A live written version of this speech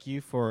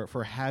you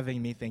for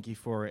having me. Thank you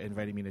for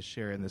inviting me to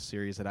share in this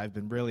series that I've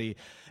been really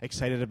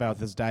excited about,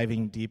 this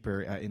diving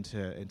deeper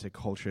into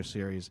culture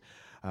series.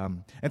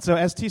 And so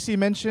as TC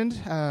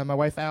mentioned, my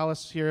wife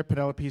Alice here,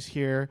 Penelope's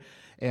here,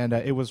 and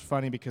it was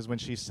funny because when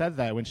she said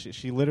that, when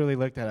she literally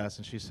looked at us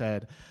and she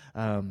said,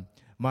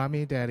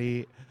 Mommy,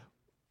 Daddy,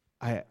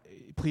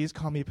 please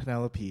call me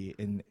Penelope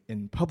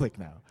in public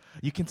now.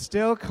 You can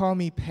still call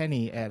me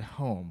Penny at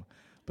home,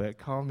 but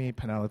call me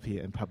Penelope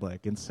in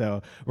public. And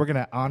so we're going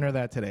to honor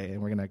that today,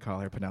 and we're going to call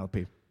her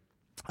Penelope.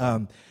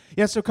 So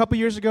a couple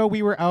years ago,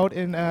 we were out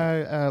in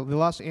the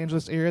Los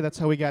Angeles area. That's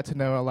how we got to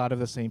know a lot of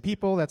the same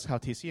people. That's how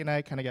TC and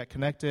I kind of got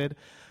connected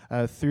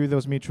through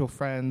those mutual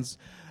friends.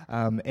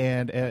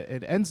 And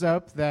it ends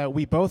up that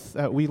we both,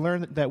 we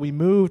learned that we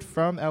moved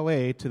from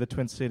LA to the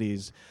Twin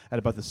Cities at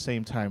about the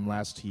same time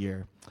last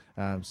year.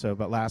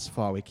 But last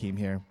fall we came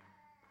here.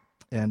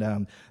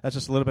 And that's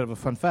just a little bit of a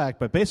fun fact.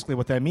 But basically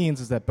what that means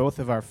is that both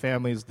of our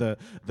families, the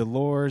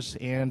Lores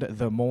and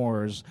the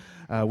Moores,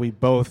 we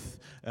both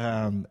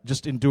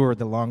just endured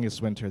the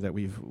longest winter that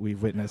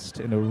we've witnessed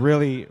in a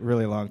really,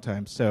 really long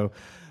time. So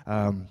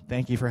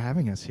thank you for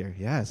having us here.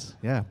 Yes,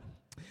 yeah.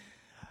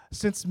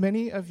 Since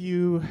many of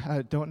you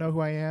don't know who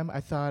I am,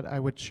 I thought I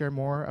would share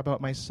more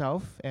about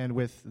myself. And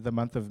with the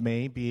month of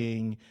May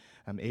being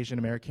Asian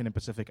American and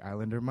Pacific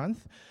Islander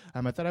Month,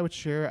 I thought I would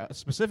share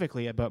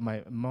specifically about my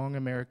Hmong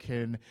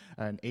American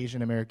and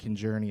Asian American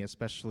journey,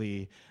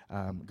 especially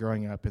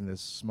growing up in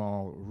this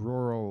small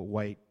rural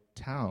white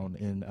town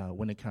in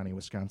Winneconne,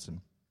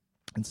 Wisconsin.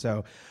 And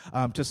so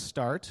to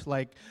start,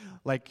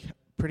 like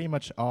pretty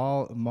much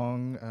all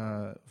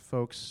Hmong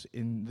folks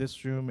in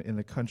this room, in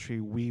the country,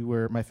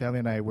 my family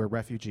and I were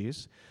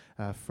refugees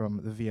from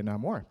the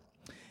Vietnam War.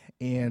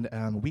 And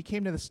we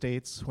came to the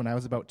States when I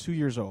was about 2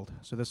 years old.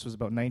 So this was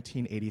about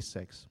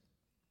 1986.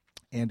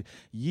 And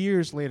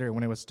years later,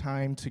 when it was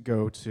time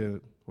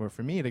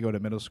for me to go to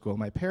middle school,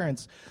 my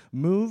parents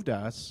moved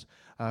us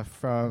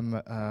from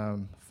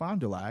Fond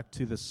du Lac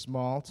to this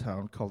small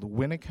town called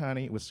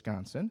Winneconne,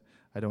 Wisconsin.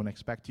 I don't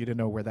expect you to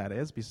know where that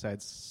is,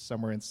 besides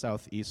somewhere in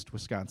southeast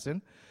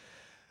Wisconsin.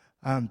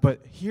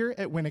 But here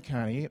at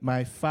Winneconne,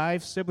 my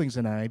 5 siblings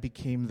and I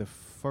became the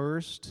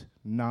first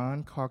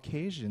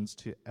non-Caucasians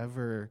to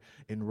ever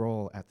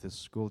enroll at this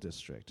school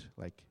district,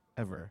 like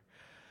ever.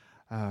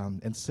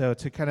 And so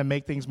to kind of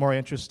make things more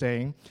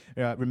interesting,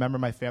 remember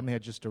my family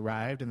had just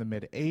arrived in the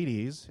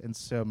mid-'80s, and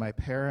so my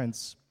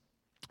parents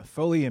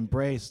fully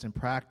embraced and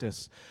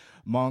practiced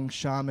Hmong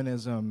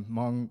shamanism,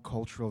 Hmong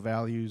cultural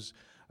values,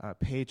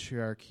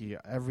 patriarchy,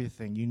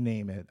 everything, you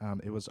name it.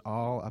 It was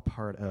all a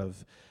part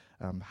of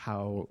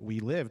how we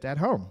lived at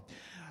home.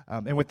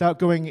 And without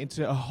going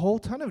into a whole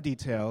ton of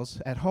details,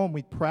 at home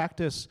we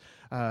practice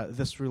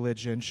this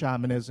religion,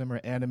 shamanism or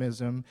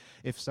animism.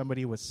 If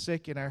somebody was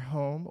sick in our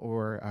home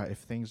or if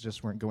things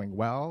just weren't going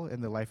well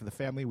in the life of the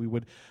family, we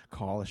would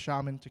call a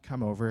shaman to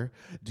come over,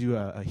 do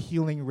a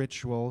healing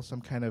ritual, some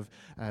kind of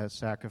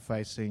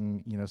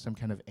sacrificing, some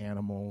kind of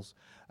animals.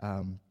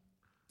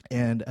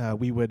 And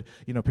we would,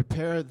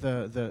 prepare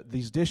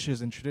these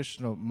dishes in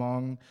traditional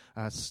Hmong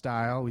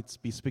style. We'd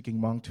be speaking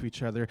Hmong to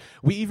each other.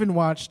 We even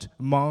watched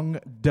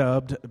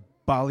Hmong-dubbed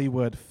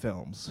Bollywood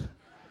films.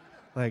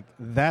 Like,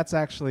 that's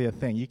actually a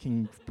thing. You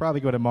can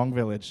probably go to Hmong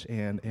Village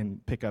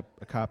and pick up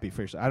a copy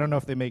for yourself. I don't know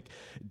if they make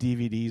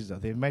DVDs, though.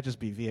 They might just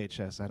be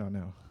VHS. I don't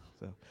know.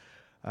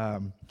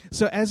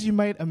 So as you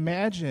might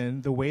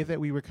imagine, the way that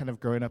we were kind of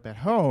growing up at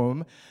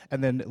home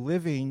and then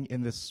living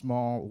in this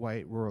small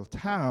white rural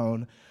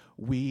town,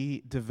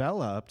 we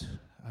developed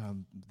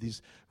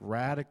these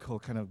radical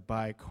kind of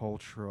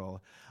bicultural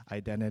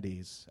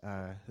identities.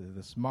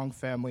 This Hmong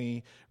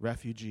family,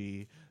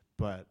 refugee,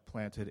 but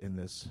planted in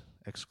this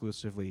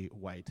exclusively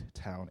white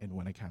town in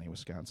Winneconne,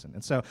 Wisconsin.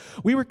 And so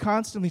we were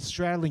constantly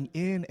straddling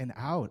in and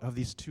out of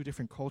these two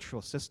different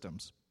cultural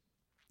systems.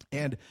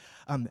 And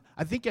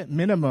I think at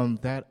minimum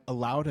that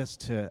allowed us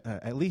to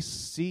at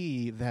least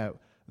see that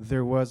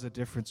there was a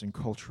difference in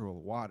cultural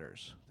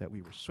waters that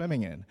we were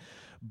swimming in.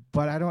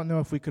 But I don't know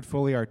if we could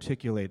fully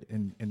articulate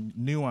and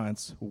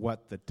nuance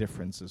what the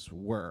differences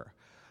were,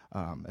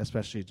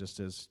 especially just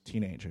as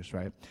teenagers,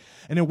 right?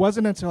 And it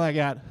wasn't until I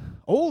got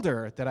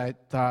older that I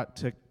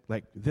thought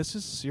this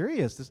is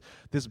serious.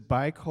 This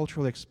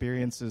bicultural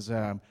experience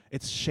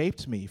it's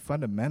shaped me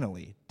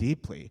fundamentally,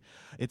 deeply.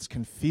 It's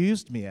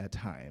confused me at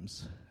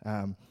times.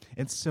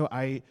 And so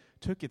I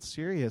took it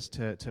serious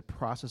to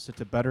process it,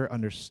 to better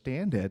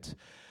understand it.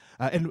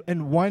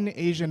 And one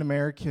Asian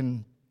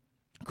American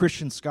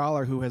Christian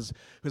scholar who has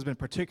been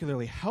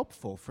particularly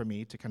helpful for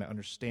me to kind of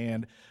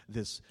understand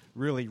this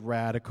really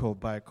radical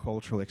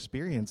bicultural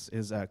experience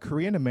is a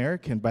Korean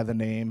American by the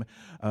name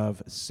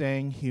of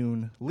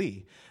Sang-Hyun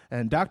Lee.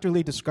 And Dr.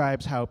 Lee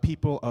describes how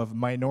people of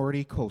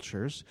minority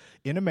cultures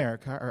in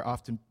America are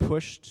often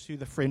pushed to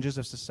the fringes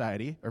of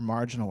society or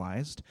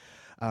marginalized.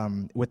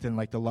 within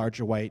like the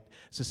larger white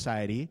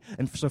society.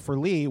 And so for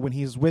Lee, when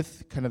he's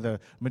with kind of the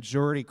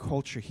majority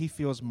culture, he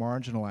feels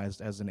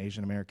marginalized as an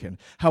Asian American.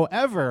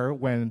 However,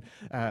 when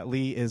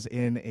Lee is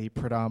in a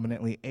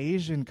predominantly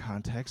Asian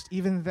context,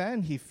 even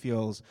then he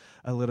feels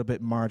a little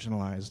bit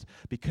marginalized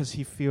because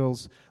he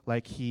feels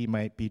like he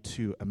might be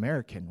too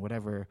American,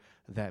 whatever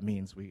that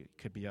means. We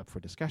could be up for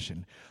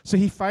discussion. So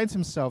he finds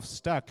himself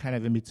stuck kind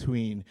of in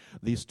between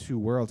these two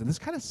worlds. And this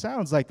kind of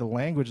sounds like the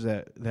language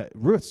that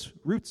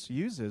Roots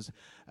uses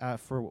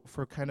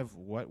for kind of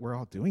what we're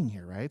all doing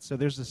here, right? So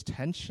there's this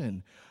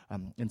tension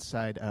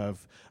inside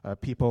of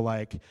people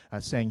like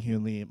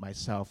Sang-Hyun Lee,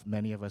 myself,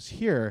 many of us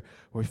here,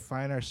 where we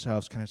find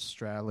ourselves kind of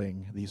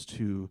straddling these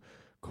two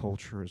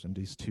cultures and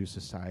these two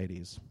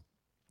societies.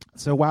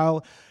 So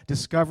while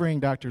discovering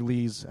Dr.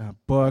 Lee's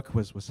book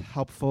was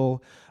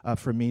helpful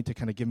for me to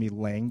kind of give me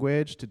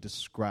language to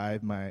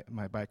describe my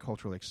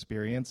bicultural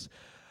experience,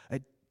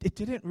 it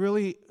didn't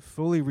really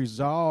fully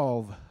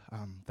resolve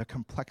the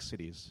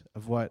complexities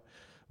of what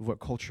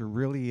culture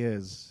really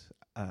is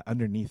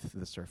underneath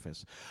the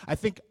surface. I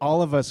think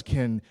all of us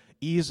can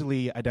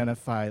easily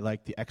identify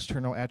like the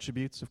external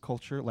attributes of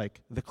culture,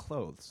 like the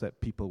clothes that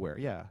people wear.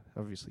 Yeah,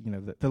 obviously,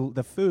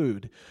 the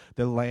food,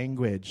 the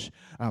language,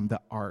 the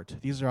art.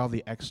 These are all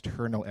the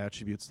external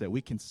attributes that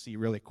we can see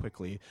really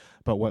quickly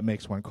about what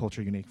makes one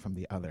culture unique from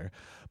the other.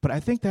 But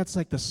I think that's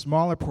like the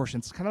smaller portion.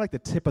 It's kind of like the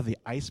tip of the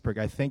iceberg.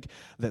 I think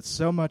that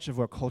so much of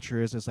what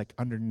culture is like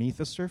underneath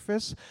the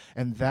surface,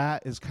 and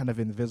that is kind of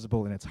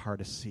invisible and it's hard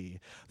to see.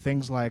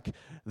 Things like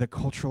the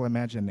cultural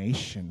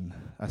imagination,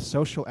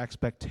 social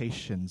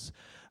expectations,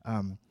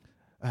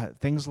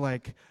 things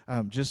like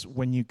just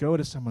when you go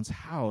to someone's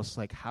house,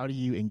 like how do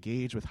you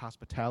engage with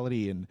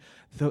hospitality and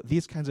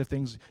these kinds of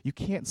things. You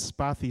can't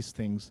spot these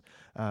things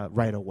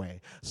right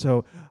away.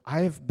 So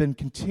I have been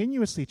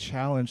continuously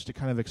challenged to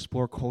kind of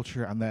explore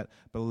culture on that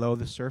below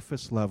the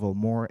surface level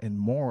more and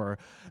more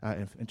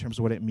in terms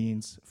of what it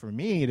means for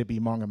me to be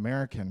Hmong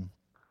American.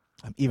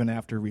 Even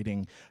after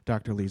reading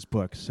Dr. Lee's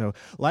book. So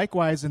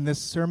likewise, in this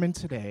sermon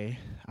today,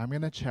 I'm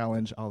going to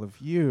challenge all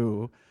of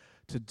you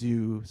to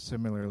do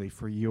similarly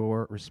for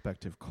your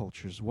respective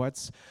cultures.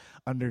 What's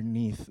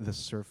underneath the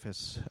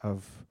surface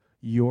of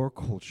your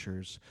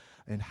cultures,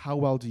 and how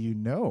well do you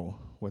know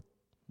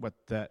what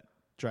that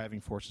driving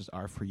forces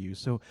are for you?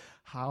 So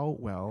how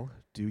well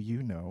do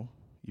you know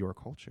your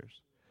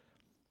cultures?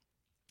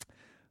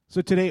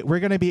 So today, we're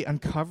going to be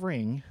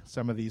uncovering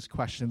some of these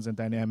questions and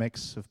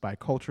dynamics of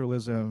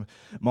biculturalism,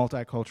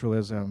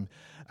 multiculturalism,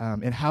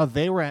 and how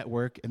they were at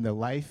work in the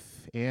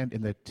life and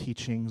in the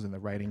teachings and the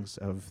writings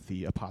of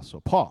the Apostle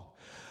Paul.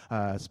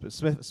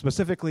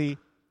 Specifically,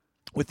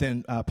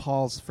 within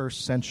Paul's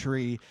first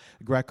century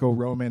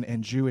Greco-Roman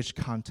and Jewish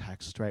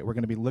context, right? We're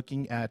going to be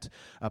looking at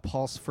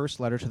Paul's first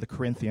letter to the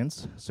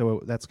Corinthians.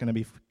 So that's going to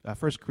be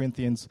 1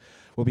 Corinthians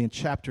will be in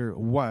chapter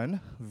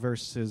 1,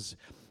 verses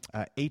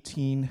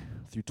 18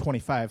 through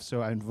 25.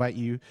 So I invite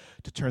you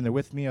to turn there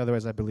with me.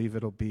 Otherwise, I believe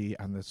it'll be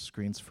on the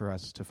screens for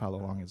us to follow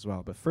along as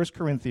well. But 1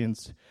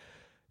 Corinthians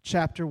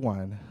chapter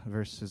 1,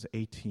 verses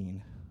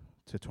 18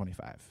 to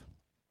 25.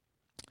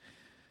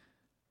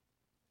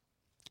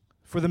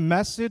 For the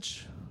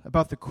message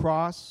about the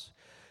cross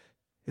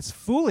is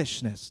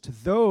foolishness to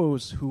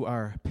those who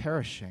are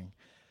perishing,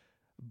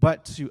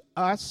 but to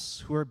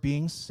us who are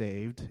being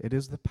saved, it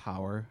is the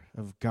power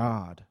of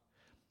God.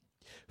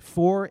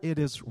 For it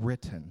is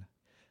written,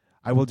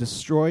 I will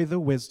destroy the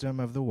wisdom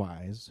of the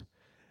wise,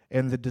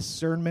 and the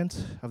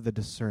discernment of the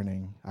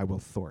discerning I will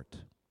thwart.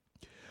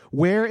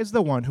 Where is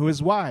the one who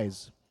is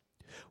wise?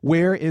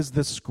 Where is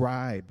the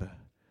scribe?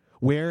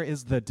 Where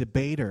is the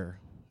debater?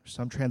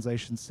 Some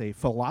translations say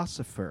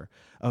philosopher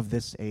of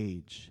this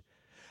age.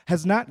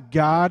 Has not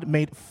God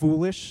made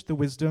foolish the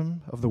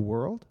wisdom of the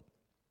world?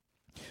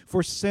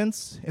 For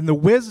since in the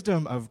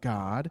wisdom of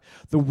God,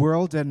 the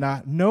world did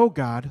not know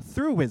God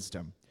through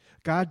wisdom,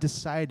 God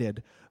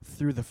decided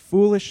through the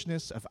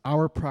foolishness of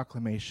our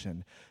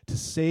proclamation to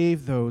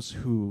save those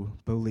who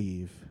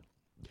believe.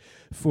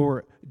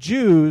 For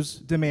Jews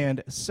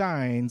demand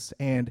signs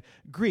and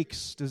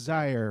Greeks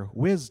desire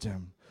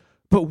wisdom.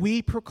 But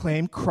we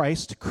proclaim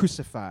Christ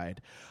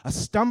crucified, a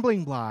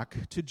stumbling block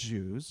to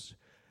Jews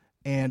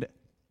and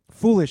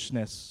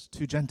foolishness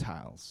to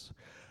Gentiles.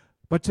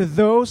 But to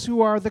those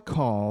who are the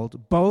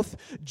called, both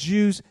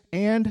Jews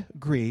and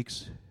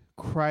Greeks,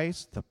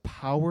 Christ, the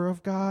power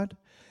of God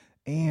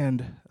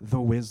and the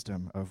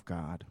wisdom of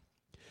God.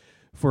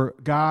 For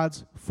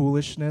God's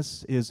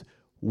foolishness is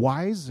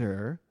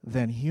wiser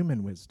than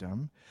human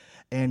wisdom,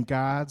 and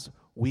God's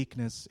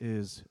weakness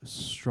is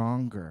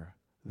stronger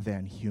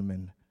than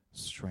human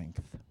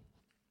strength.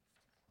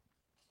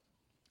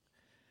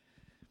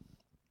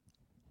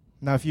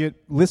 Now, if you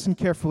listen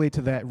carefully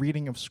to that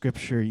reading of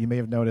Scripture, you may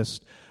have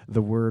noticed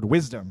the word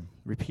wisdom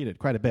repeated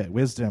quite a bit.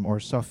 Wisdom, or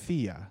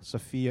Sophia.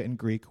 Sophia in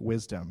Greek,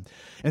 wisdom.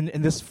 And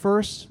in this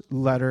first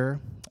letter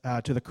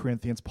to the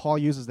Corinthians, Paul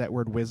uses that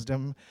word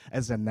wisdom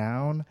as a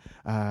noun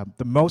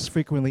the most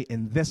frequently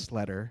in this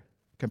letter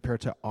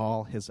compared to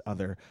all his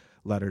other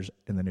letters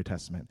in the New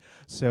Testament.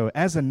 So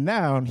as a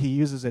noun, he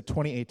uses it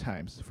 28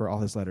 times for all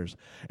his letters.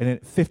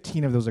 And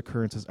 15 of those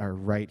occurrences are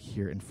right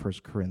here in 1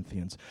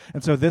 Corinthians.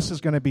 And so this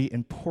is going to be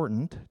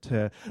important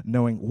to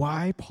knowing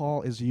why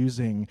Paul is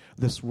using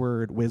this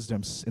word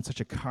wisdom in such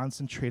a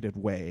concentrated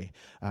way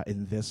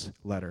in this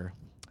letter.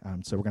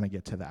 So we're going to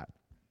get to that.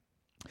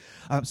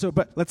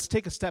 But let's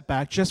take a step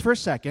back just for a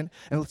second,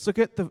 and let's look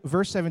at the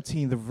verse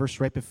 17, the verse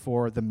right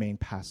before the main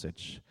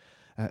passage.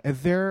 And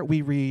there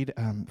we read,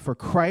 "For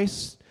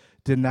Christ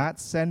did not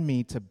send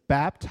me to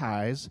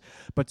baptize,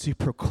 but to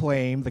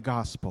proclaim the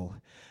gospel,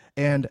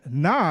 and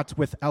not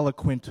with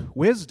eloquent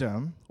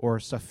wisdom or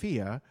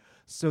Sophia,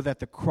 so that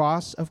the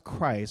cross of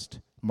Christ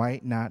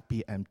might not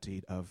be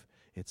emptied of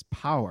its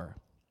power."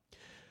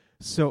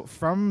 So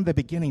from the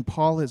beginning,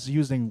 Paul is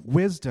using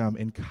wisdom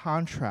in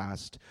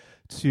contrast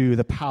to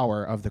the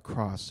power of the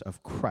cross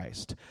of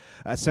Christ.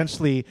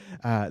 Essentially,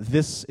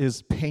 this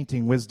is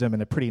painting wisdom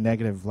in a pretty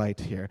negative light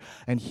here,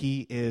 and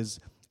he is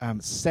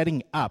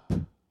setting up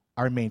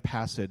our main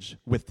passage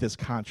with this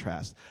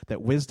contrast,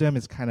 that wisdom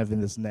is kind of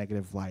in this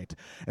negative light.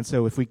 And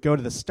so if we go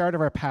to the start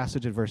of our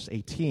passage in verse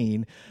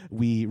 18,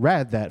 we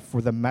read that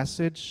for the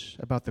message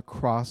about the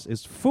cross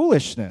is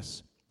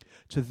foolishness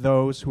to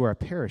those who are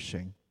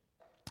perishing.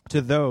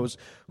 To those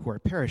who are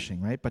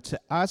perishing, right? But to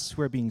us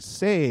who are being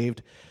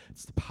saved,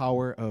 it's the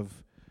power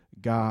of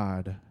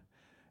God.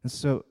 And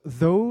so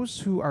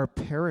those who are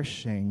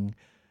perishing,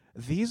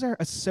 these are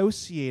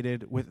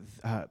associated with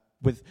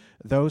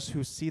those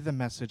who see the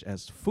message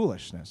as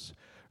foolishness,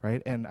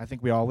 right? And I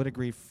think we all would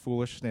agree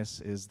foolishness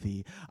is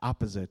the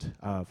opposite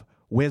of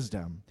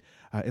wisdom.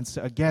 And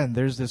so again,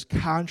 there's this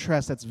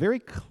contrast that's very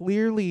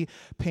clearly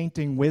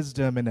painting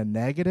wisdom in a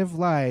negative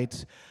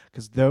light,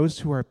 because those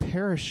who are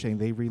perishing,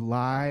 they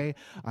rely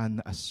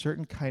on a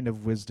certain kind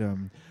of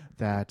wisdom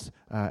at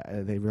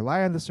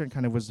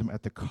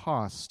the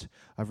cost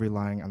of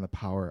relying on the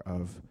power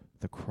of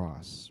the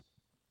cross.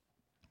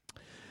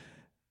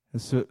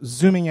 And so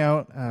zooming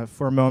out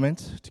for a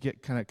moment to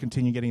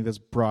continue getting this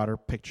broader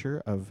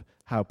picture of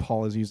how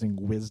Paul is using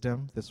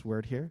wisdom, this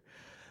word here.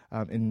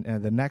 In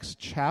the next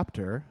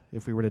chapter,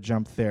 if we were to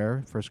jump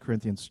there, 1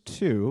 Corinthians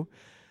 2,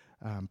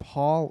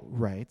 Paul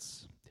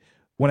writes,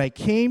 "When I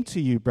came to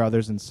you,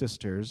 brothers and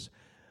sisters,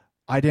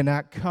 I did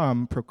not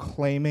come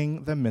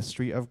proclaiming the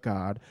mystery of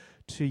God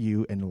to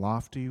you in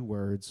lofty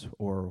words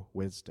or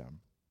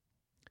wisdom."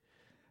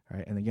 All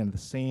right, and again, the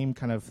same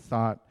kind of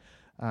thought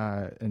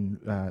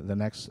in the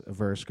next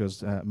verse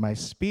goes, "My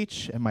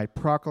speech and my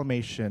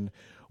proclamation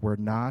were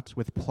not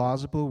with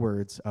plausible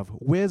words of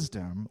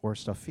wisdom or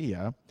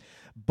Sophia,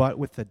 but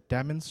with the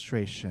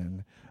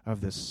demonstration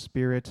of the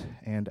Spirit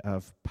and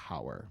of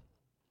power."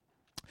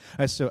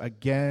 So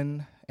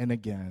again and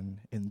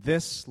again, in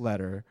this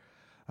letter,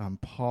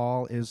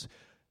 Paul is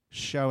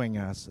showing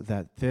us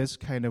that this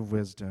kind of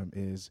wisdom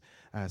is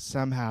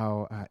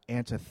somehow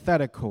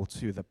antithetical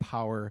to the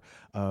power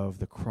of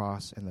the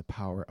cross and the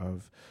power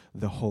of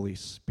the Holy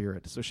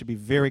Spirit. So it should be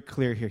very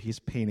clear here, he's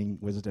painting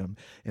wisdom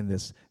in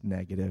this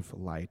negative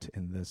light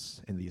in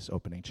these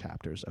opening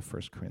chapters of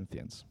 1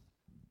 Corinthians.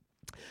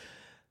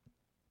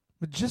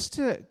 But just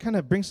to kind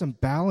of bring some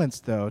balance,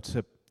 though,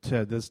 to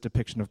this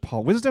depiction of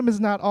Paul, wisdom is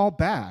not all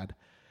bad,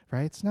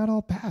 right? It's not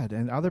all bad.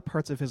 In other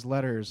parts of his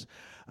letters,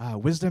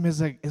 wisdom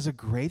is a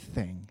great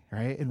thing,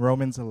 right? In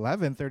Romans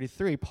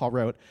 11:33, Paul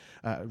wrote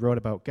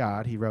about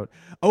God. He wrote,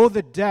 "Oh,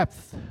 the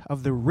depth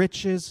of the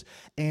riches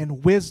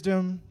and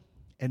wisdom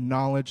and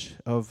knowledge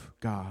of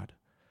God."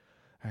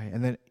 All right,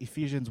 and then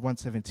Ephesians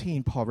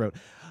 1:17, Paul wrote,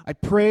 "I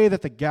pray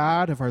that the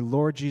God of our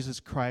Lord Jesus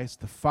Christ,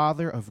 the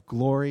Father of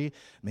glory,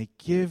 may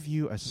give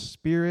you a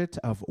spirit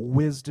of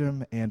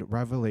wisdom and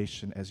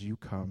revelation as you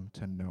come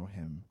to know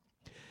him."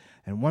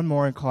 And one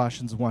more in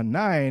Colossians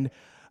 1:9,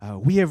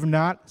 "We have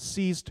not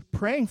ceased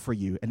praying for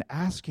you and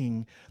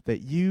asking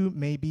that you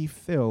may be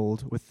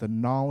filled with the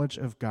knowledge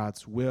of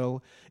God's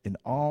will in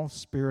all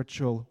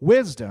spiritual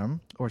wisdom,"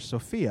 or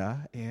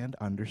Sophia, "and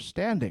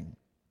understanding."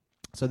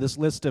 So this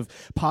list of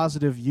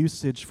positive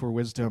usage for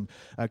wisdom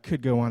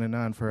could go on and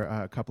on for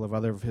a couple of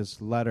other of his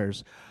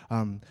letters.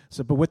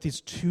 But with these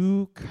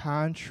two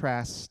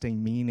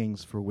contrasting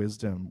meanings for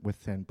wisdom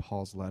within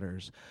Paul's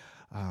letters,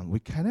 we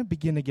kind of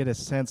begin to get a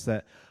sense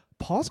that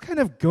Paul's kind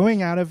of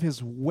going out of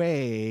his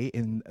way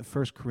in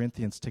 1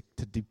 Corinthians to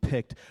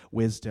depict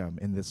wisdom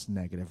in this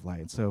negative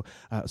light. So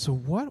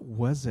what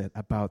was it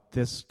about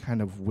this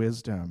kind of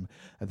wisdom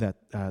that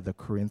the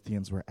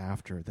Corinthians were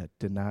after that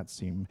did not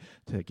seem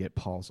to get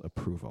Paul's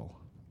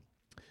approval?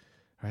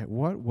 Right?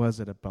 What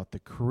was it about the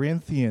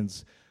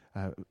Corinthians'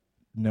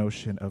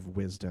 notion of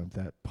wisdom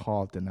that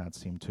Paul did not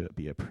seem to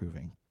be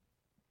approving?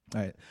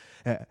 All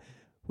right.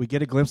 We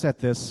get a glimpse at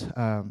this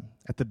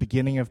at the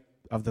beginning of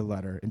the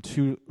letter in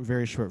two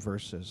very short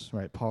verses,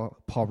 right?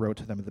 Paul wrote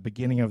to them at the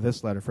beginning of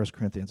this letter, 1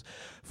 Corinthians,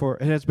 "For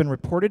it has been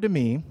reported to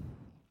me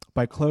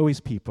by Chloe's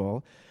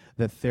people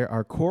that there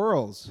are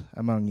quarrels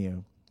among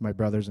you, my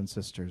brothers and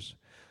sisters.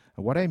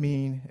 And what I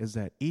mean is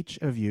that each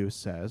of you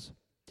says,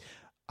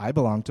 'I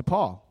belong to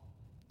Paul,'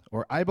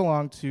 or 'I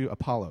belong to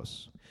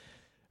Apollos,'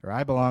 or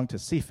I belong to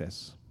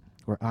Cephas,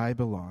 or I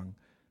belong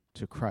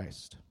to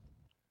Christ.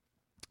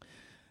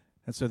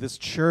 And so this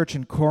church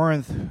in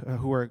Corinth,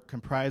 who were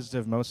comprised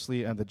of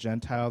mostly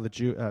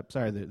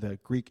the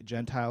Greek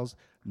Gentiles,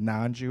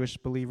 non-Jewish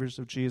believers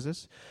of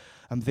Jesus,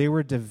 they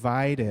were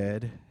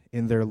divided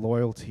in their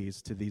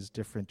loyalties to these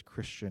different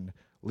Christian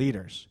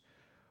leaders,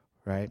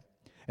 right?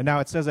 And now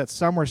it says that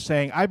some were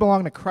saying, I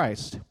belong to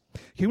Christ.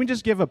 Can we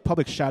just give a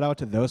public shout out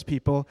to those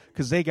people?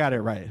 Because they got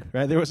it right?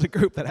 There was a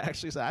group that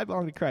actually said, I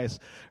belong to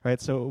Christ, right?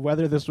 So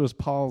whether this was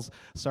Paul's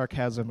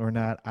sarcasm or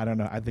not, I don't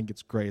know. I think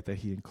it's great that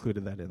he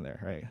included that in there,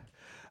 right?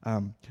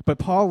 But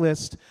Paul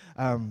lists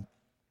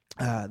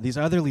these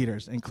other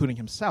leaders, including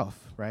himself,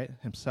 right?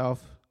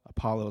 Himself,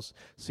 Apollos,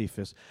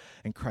 Cephas,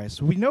 and Christ.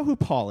 So we know who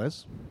Paul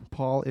is.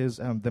 Paul is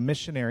the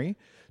missionary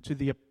to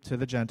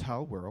the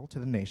Gentile world, to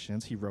the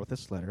nations. He wrote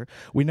this letter.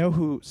 We know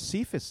who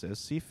Cephas is.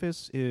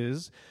 Cephas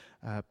is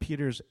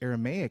Peter's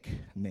Aramaic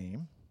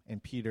name,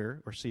 and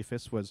Peter, or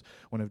Cephas, was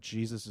one of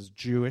Jesus'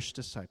 Jewish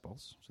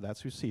disciples. So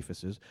that's who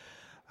Cephas is.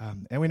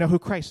 And we know who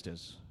Christ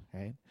is,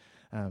 right?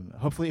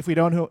 Hopefully, if we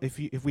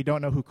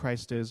don't know who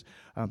Christ is,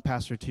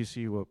 Pastor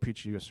TC will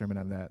preach you a sermon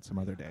on that some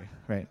other day,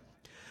 right?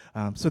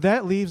 So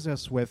that leaves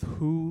us with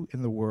who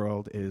in the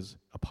world is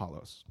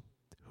Apollos.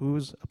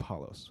 Who's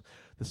Apollos?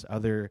 This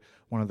other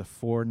one of the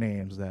four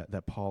names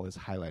that Paul is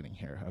highlighting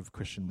here of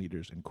Christian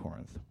leaders in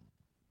Corinth.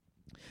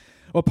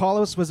 Well,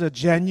 Apollos was a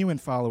genuine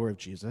follower of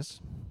Jesus,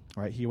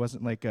 right? He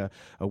wasn't like a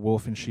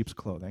wolf in sheep's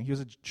clothing. He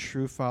was a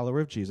true follower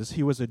of Jesus.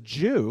 He was a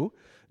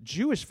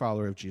Jewish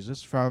follower of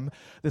Jesus from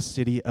the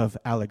city of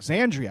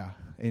Alexandria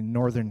in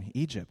northern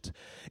Egypt.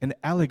 And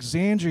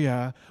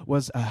Alexandria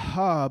was a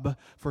hub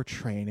for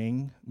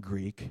training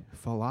Greek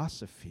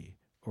philosophy,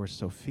 or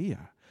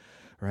Sophia,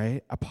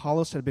 right?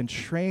 Apollos had been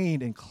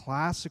trained in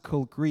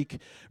classical Greek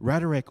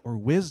rhetoric or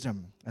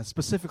wisdom,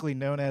 specifically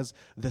known as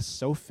the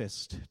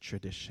sophist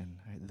tradition,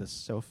 right? The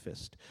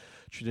sophist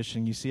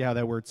tradition. You see how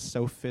that word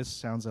sophist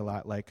sounds a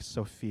lot like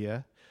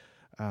Sophia?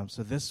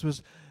 So this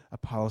was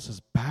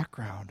Apollos'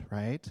 background,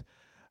 right?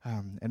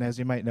 And as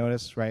you might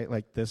notice, right,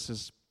 like this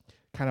is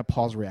kind of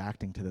Paul's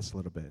reacting to this a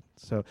little bit.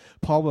 So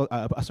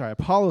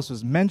Apollos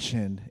was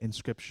mentioned in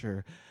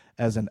Scripture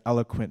as an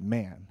eloquent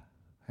man,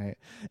 right?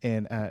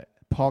 And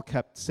Paul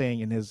kept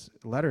saying in his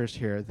letters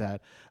here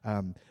that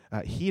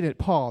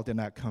Paul did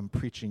not come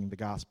preaching the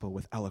gospel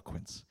with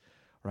eloquence,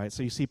 right?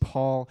 So you see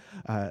Paul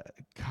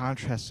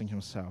contrasting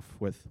himself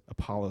with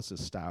Apollos'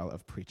 style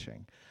of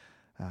preaching.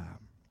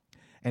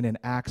 And in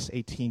Acts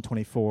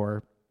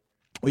 18:24,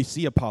 we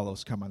see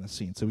Apollos come on the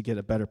scene, so we get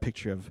a better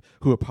picture of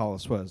who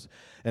Apollos was.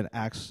 And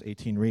Acts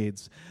 18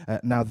 reads,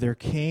 Now there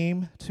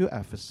came to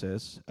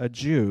Ephesus a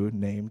Jew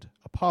named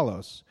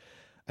Apollos,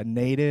 a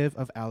native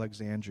of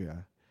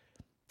Alexandria.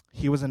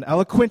 He was an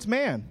eloquent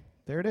man.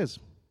 There it is.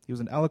 He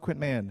was an eloquent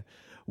man,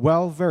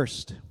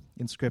 well-versed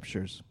in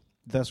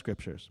the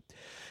Scriptures.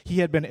 He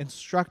had been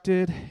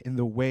instructed in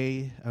the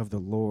way of the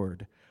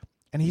Lord,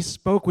 and he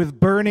spoke with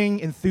burning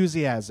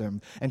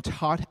enthusiasm and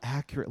taught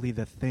accurately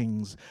the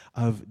things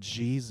of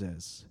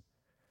Jesus.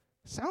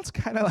 Sounds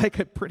kind of like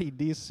a pretty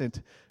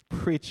decent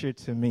preacher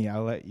to me.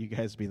 I'll let you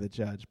guys be the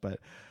judge,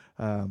 but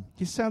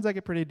he sounds like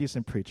a pretty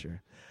decent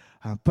preacher.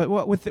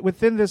 But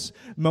within this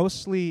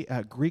mostly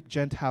Greek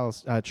Gentile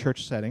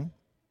church setting,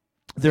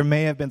 there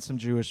may have been some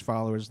Jewish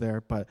followers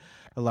there, but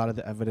a lot of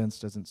the evidence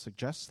doesn't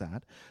suggest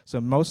that. So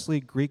mostly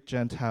Greek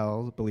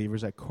Gentile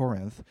believers at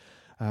Corinth,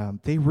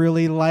 they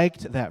really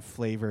liked that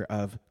flavor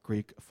of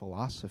Greek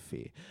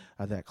philosophy,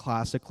 that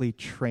classically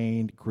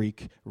trained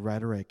Greek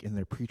rhetoric in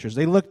their preachers.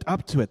 They looked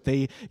up to it.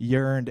 They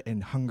yearned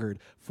and hungered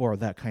for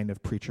that kind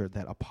of preacher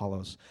that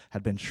Apollos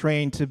had been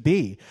trained to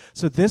be.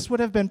 So this would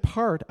have been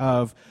part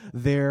of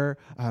their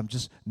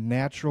just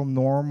natural,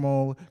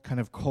 normal kind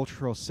of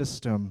cultural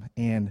system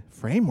and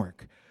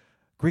framework.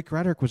 Greek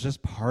rhetoric was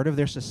just part of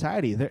their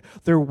society.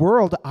 Their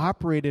world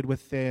operated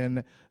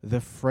within the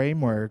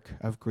framework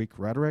of Greek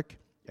rhetoric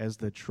as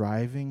the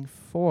driving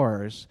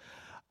force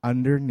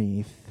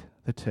underneath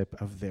the tip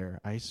of their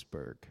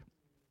iceberg.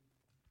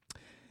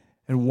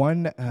 And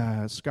one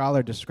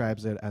scholar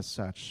describes it as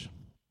such.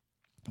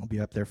 I'll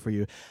be up there for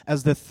you.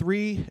 As the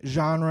three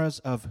genres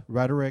of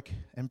rhetoric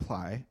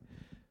imply,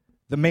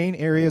 the main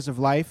areas of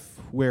life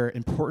where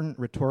important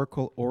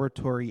rhetorical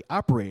oratory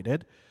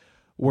operated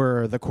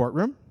were the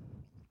courtroom,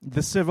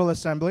 the civil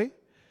assembly,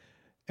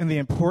 and the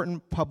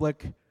important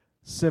public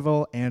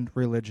civil and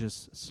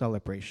religious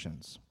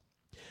celebrations.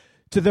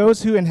 To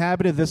those who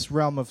inhabited this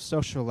realm of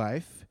social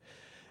life,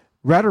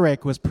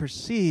 rhetoric was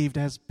perceived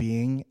as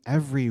being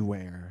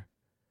everywhere.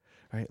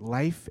 Right?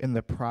 Life in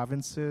the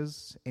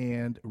provinces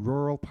and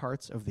rural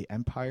parts of the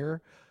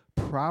empire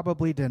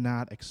probably did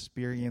not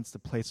experience the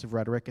place of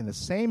rhetoric in the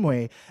same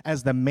way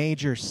as the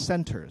major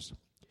centers.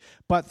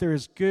 But there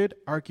is good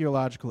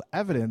archaeological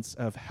evidence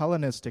of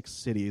Hellenistic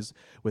cities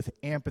with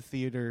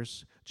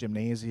amphitheaters,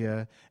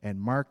 gymnasia, and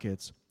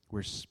markets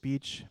where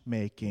speech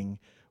making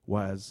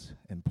was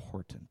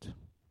important.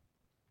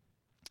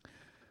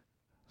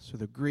 So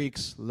the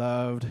Greeks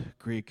loved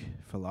Greek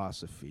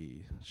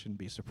philosophy. Shouldn't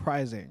be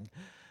surprising.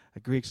 The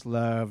Greeks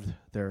loved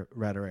their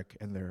rhetoric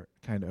and their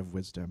kind of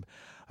wisdom.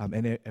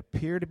 And it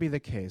appeared to be the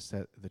case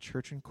that the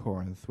church in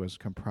Corinth was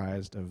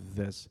comprised of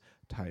this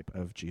type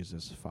of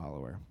Jesus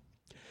follower.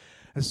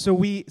 And so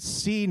we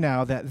see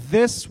now that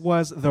this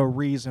was the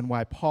reason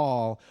why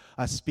Paul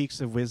speaks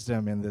of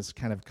wisdom in this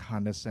kind of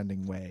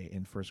condescending way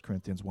in 1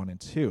 Corinthians 1 and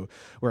 2,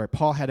 where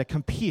Paul had to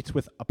compete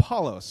with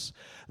Apollos,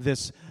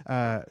 this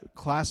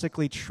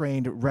classically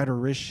trained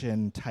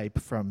rhetorician type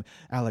from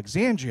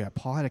Alexandria.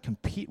 Paul had to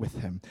compete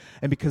with him.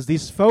 And because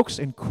these folks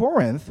in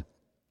Corinth,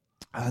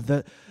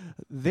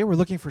 they were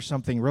looking for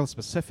something real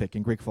specific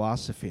in Greek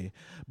philosophy,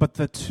 but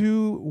the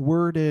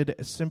two-worded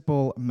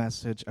simple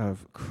message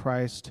of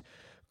Christ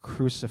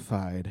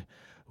crucified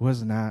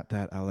was not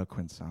that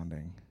eloquent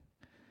sounding.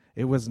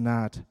 It was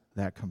not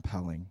that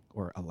compelling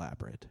or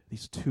elaborate,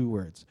 these two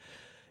words.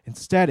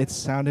 Instead, it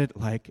sounded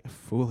like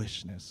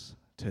foolishness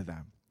to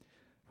them.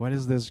 What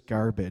is this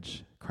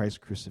garbage,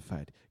 Christ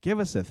crucified? Give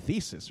us a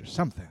thesis or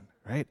something,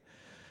 right?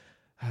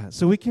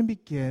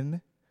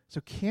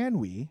 Can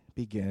we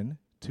begin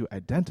to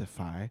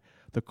identify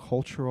the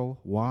cultural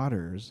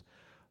waters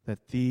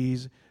that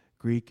these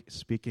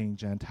Greek-speaking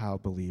Gentile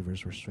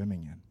believers were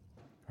swimming in,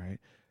 right?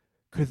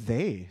 Could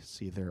they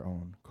see their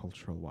own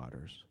cultural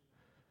waters?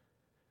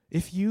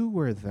 If you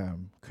were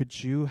them,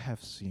 could you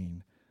have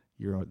seen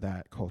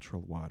that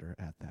cultural water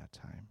at that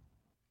time?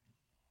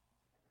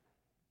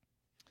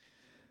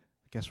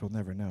 I guess we'll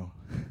never know.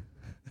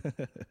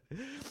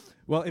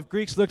 Well, if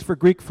Greeks looked for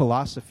Greek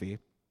philosophy,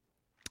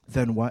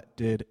 then what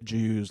did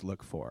Jews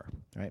look for,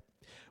 right?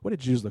 What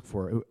did Jews look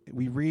for?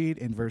 We read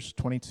in verse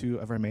 22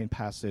 of our main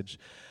passage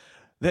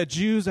that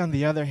Jews, on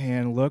the other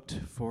hand, looked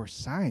for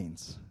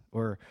signs,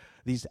 or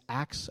these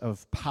acts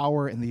of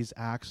power and these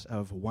acts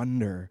of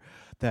wonder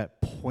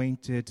that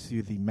pointed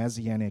to the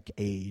Messianic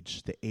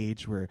age, the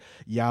age where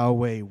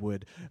Yahweh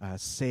would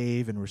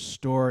save and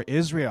restore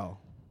Israel,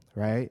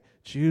 right?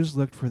 Jews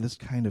looked for this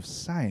kind of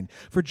sign.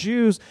 For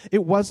Jews,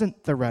 it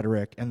wasn't the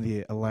rhetoric and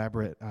the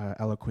elaborate,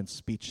 eloquent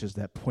speeches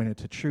that pointed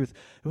to truth.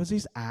 It was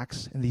these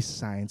acts and these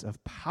signs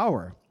of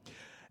power.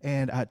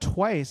 And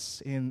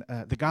twice in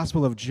the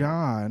Gospel of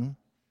John,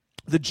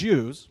 the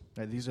Jews,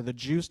 these are the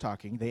Jews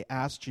talking, they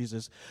asked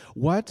Jesus,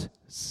 "What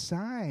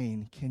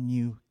sign can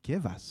you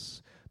give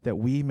us that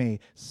we may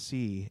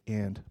see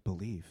and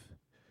believe?"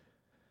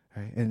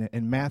 Right? And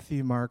in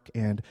Matthew, Mark,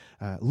 and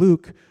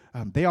Luke,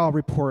 they all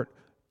report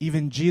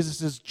even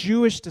Jesus'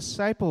 Jewish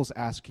disciples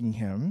asking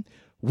him,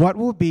 "What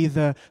will be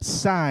the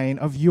sign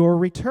of your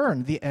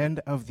return, the end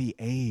of the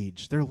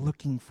age?" They're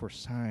looking for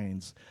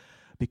signs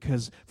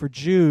because for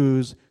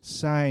Jews,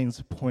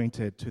 signs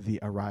pointed to the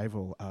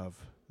arrival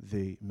of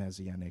the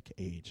Messianic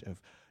age of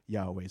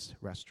Yahweh's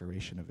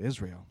restoration of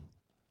Israel.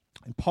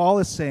 And Paul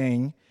is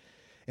saying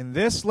in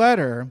this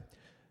letter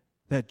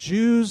that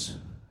Jews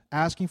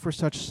asking for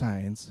such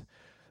signs,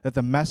 that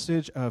the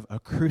message of a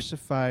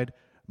crucified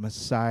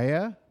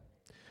Messiah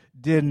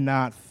did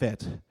not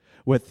fit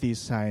with these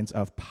signs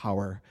of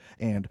power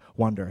and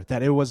wonder,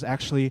 that it was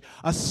actually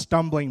a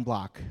stumbling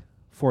block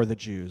for the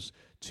Jews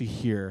to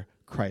hear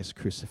Christ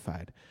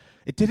crucified.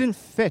 It didn't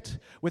fit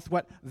with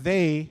what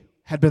they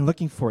had been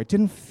looking for. It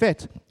didn't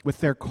fit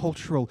with their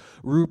cultural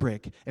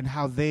rubric and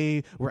how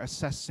they were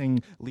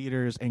assessing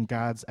leaders and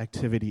God's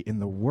activity in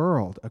the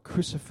world. A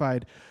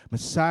crucified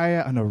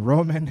Messiah on a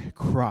Roman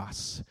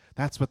cross.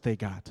 That's what they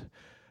got,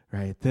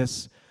 right?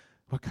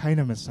 What kind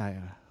of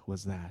Messiah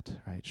was that,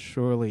 right?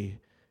 Surely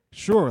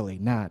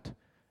not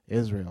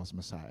Israel's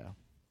Messiah.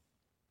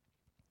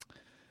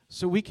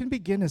 So we can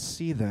begin to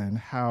see then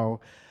how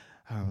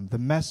the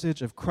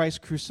message of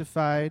Christ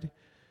crucified,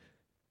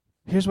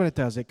 here's what it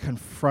does. It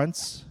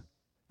confronts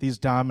these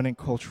dominant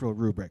cultural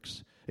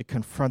rubrics. It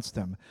confronts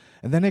them.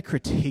 And then it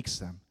critiques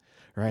them,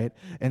 right?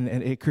 And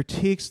it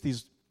critiques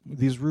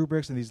these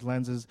rubrics and these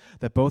lenses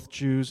that both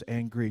Jews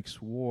and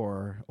Greeks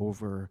wore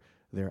over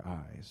their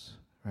eyes,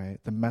 right?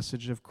 The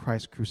message of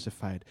Christ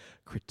crucified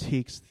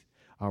critiques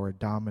our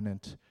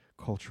dominant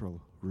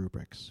cultural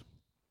rubrics.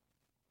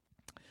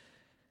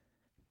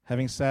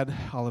 Having said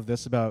all of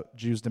this about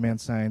Jews demand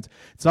signs,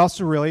 it's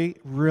also really,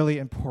 really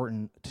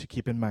important to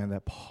keep in mind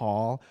that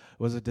Paul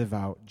was a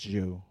devout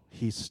Jew.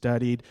 He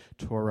studied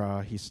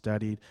Torah. He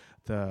studied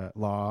the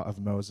law of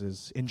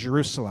Moses in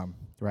Jerusalem,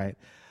 right?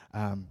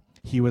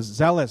 He was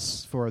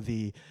zealous for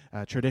the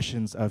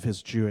traditions of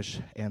his Jewish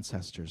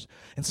ancestors.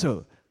 And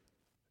so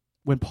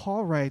when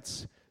Paul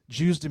writes,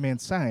 Jews demand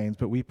signs,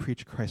 but we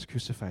preach Christ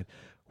crucified,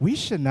 we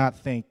should not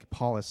think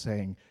Paul is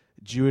saying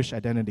Jewish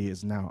identity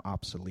is now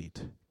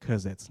obsolete,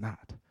 because it's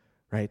not,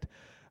 right?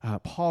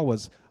 Paul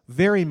was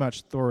very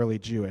much thoroughly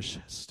Jewish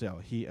still.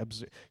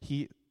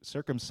 He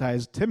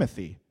circumcised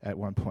Timothy at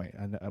one point,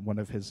 one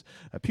of his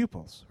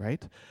pupils,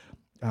 right?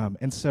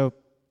 So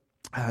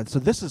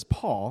this is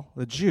Paul,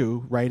 the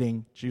Jew,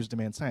 writing Jews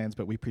demand signs,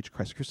 but we preach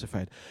Christ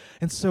crucified.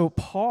 And so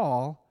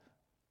Paul,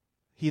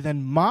 he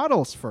then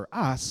models for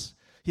us,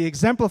 he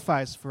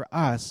exemplifies for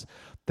us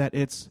that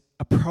it's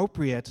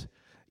appropriate,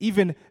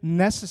 even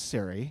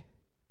necessary,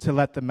 to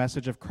let the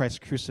message of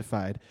Christ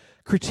crucified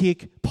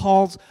critique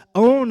Paul's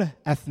own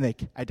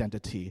ethnic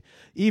identity,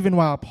 even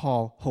while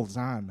Paul holds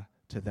on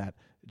to that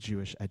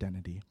Jewish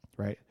identity,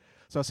 right?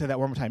 So I'll say that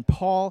one more time.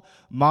 Paul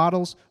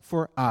models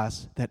for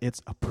us that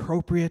it's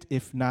appropriate,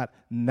 if not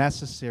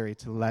necessary,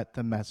 to let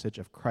the message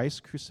of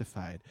Christ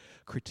crucified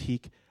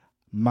critique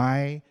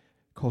my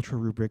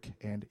cultural rubric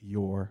and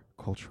your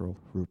cultural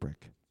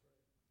rubric.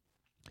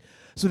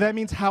 So that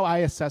means how I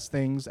assess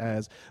things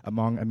as a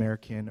Hmong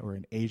American or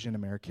an Asian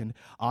American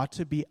ought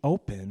to be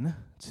open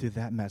to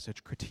that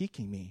message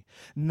critiquing me.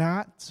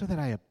 Not so that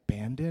I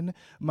abandon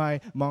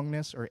my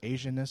Hmongness or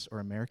Asianness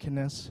or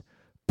Americanness,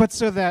 but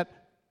so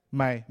that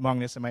my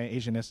Hmongness and my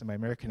Asianness and my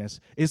Americanness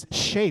is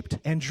shaped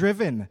and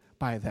driven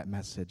by that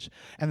message.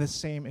 And the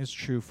same is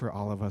true for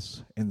all of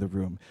us in the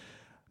room.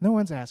 No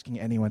one's asking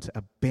anyone to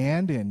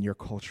abandon your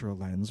cultural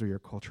lens or your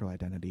cultural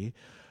identity,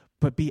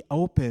 but be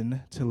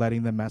open to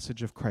letting the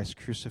message of Christ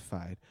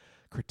crucified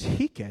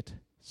critique it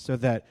so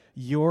that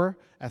your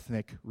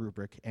ethnic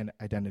rubric and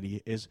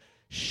identity is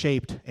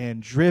shaped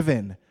and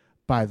driven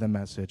by the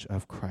message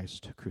of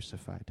Christ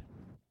crucified.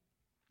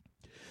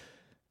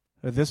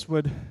 This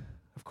would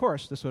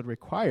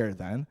require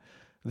then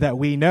that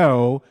we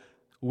know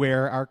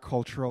where our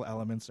cultural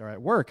elements are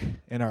at work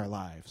in our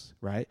lives,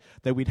 right?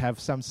 That we'd have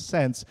some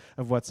sense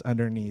of what's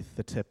underneath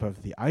the tip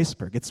of the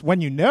iceberg. It's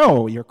when you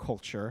know your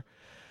culture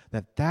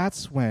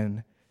that's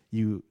when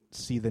you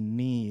see the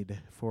need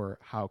for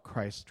how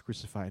Christ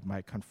crucified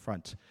might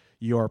confront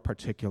your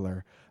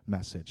particular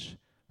message.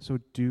 So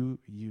do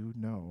you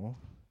know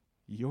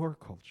your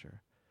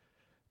culture?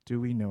 Do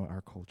we know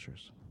our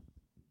cultures?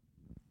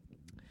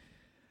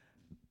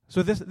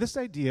 So this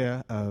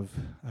idea of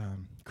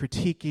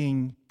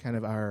critiquing kind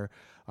of our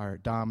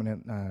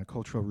dominant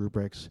cultural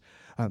rubrics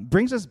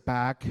brings us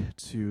back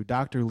to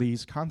Dr.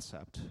 Lee's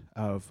concept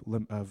of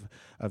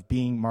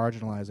being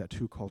marginalized at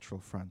two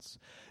cultural fronts,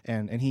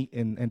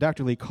 and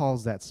Dr. Lee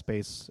calls that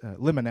space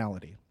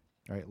liminality,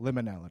 right?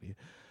 Liminality.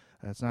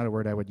 That's not a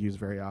word I would use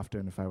very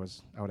often. If I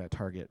was out at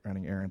Target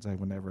running errands, I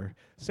would never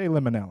say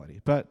liminality,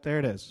 but there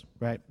it is,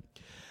 right?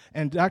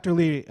 And Dr.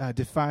 Lee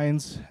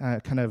defines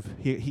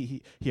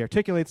he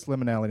articulates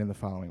liminality in the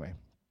following way: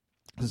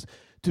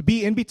 to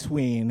be in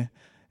between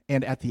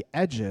and at the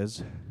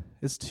edges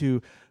is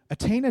to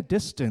attain a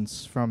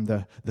distance from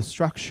the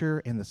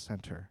structure and the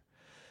center.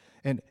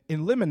 And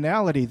in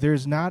liminality,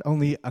 there's not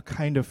only a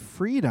kind of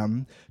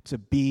freedom to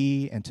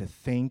be and to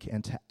think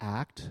and to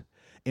act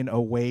in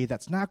a way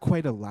that's not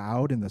quite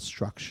allowed in the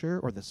structure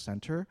or the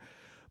center,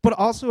 but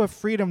also a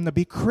freedom to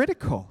be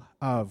critical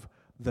of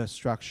the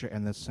structure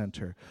and the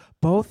center,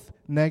 both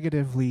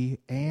negatively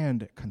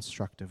and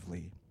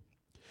constructively.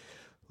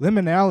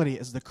 Liminality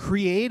is the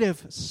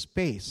creative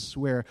space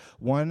where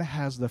one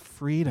has the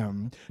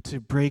freedom to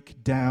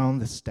break down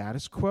the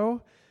status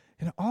quo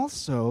and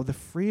also the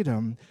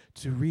freedom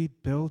to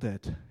rebuild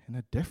it in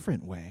a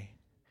different way.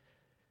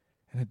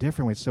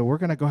 So we're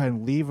going to go ahead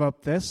and leave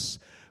up this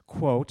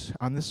quote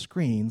on the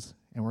screens,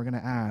 and we're going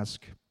to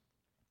ask,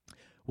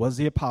 was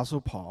the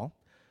Apostle Paul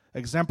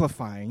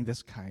exemplifying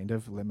this kind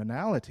of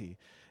liminality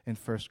in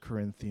 1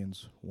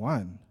 Corinthians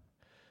 1?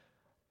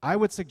 I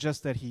would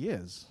suggest that he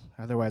is.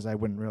 Otherwise, I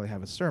wouldn't really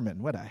have a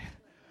sermon, would I?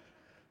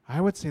 I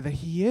would say that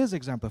he is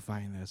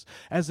exemplifying this.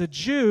 As a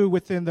Jew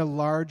within the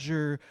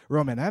larger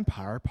Roman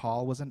Empire,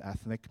 Paul was an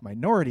ethnic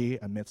minority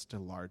amidst a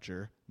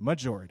larger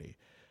majority,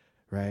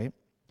 right?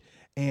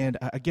 And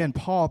again,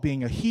 Paul,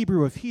 being a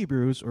Hebrew of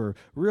Hebrews, or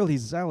really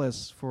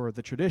zealous for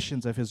the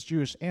traditions of his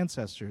Jewish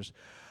ancestors,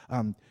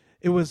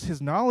 it was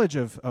his knowledge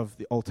of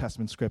the Old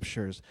Testament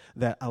scriptures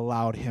that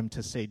allowed him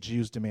to say,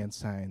 Jews demand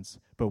signs,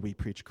 but we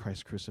preach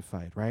Christ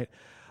crucified, right?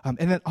 And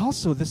then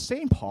also, the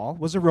same Paul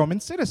was a Roman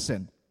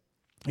citizen.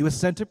 He was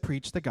sent to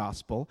preach the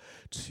gospel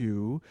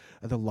to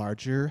the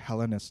larger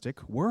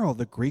Hellenistic world,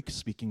 the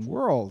Greek-speaking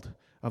world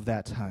of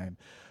that time.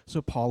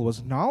 So Paul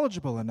was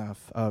knowledgeable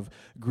enough of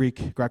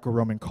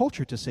Greco-Roman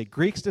culture to say,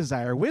 Greeks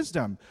desire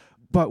wisdom,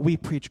 but we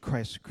preach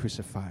Christ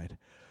crucified.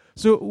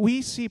 So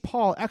we see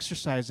Paul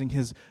exercising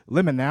his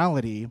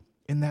liminality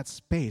in that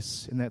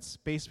space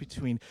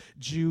between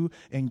Jew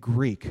and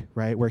Greek,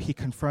 right, where he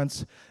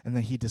confronts and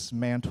then he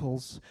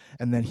dismantles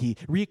and then he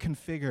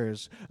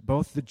reconfigures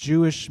both the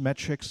Jewish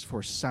metrics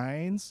for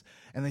signs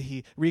and then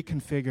he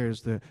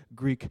reconfigures the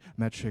Greek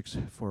metrics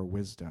for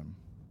wisdom.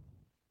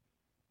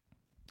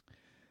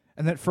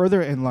 And then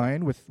further in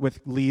line with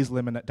Dr. Lee's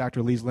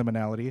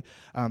liminality,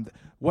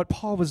 what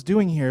Paul was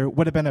doing here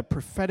would have been a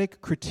prophetic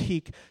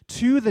critique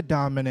to the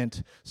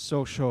dominant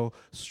social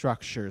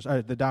structures,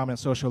 or the dominant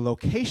social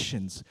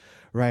locations,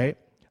 right?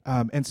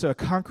 And so a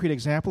concrete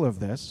example of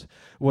this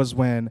was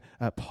when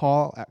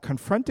Paul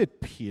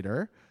confronted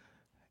Peter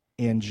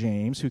and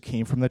James, who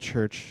came from the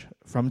church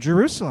from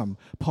Jerusalem.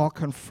 Paul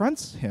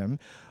confronts him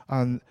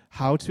on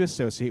how to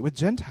associate with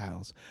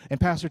Gentiles. And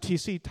Pastor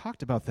TC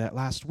talked about that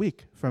last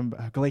week from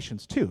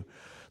Galatians 2.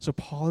 So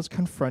Paul is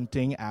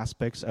confronting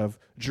aspects of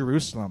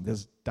Jerusalem,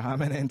 this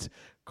dominant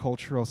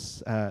cultural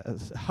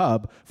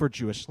hub for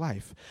Jewish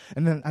life.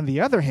 And then on the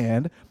other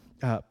hand,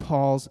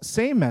 Paul's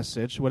same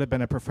message would have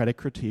been a prophetic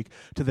critique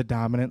to the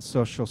dominant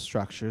social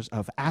structures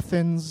of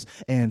Athens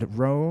and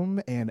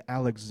Rome and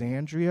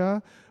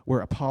Alexandria,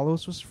 where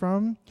Apollos was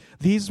from.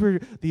 These were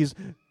these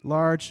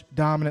large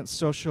dominant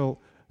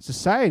social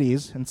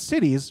societies and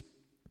cities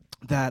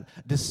that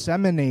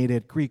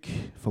disseminated Greek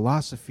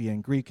philosophy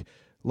and Greek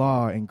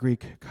law and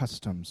Greek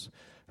customs,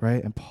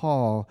 right? And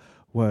Paul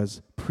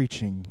was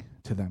preaching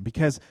to them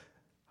because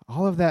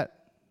all of that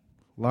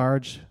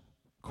large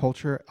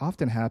culture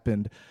often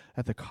happened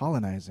at the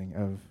colonizing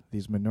of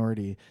these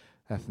minority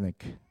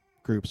ethnic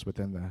groups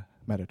within the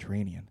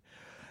Mediterranean.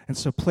 And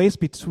so placed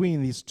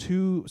between these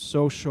two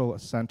social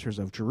centers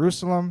of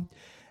Jerusalem,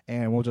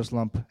 and we'll just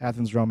lump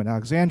Athens, Rome, and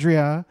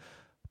Alexandria,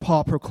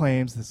 Paul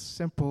proclaims this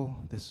simple,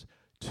 this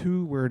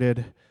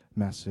two-worded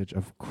message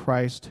of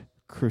Christ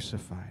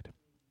crucified.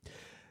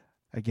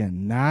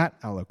 Again, not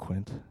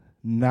eloquent,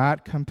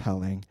 not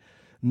compelling,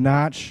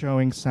 not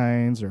showing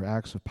signs or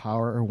acts of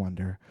power or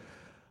wonder,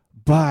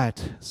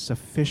 but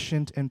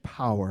sufficient in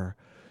power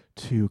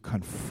to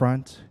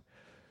confront,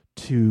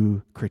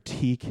 to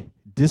critique,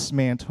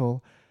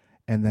 dismantle,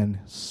 and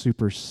then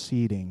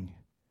superseding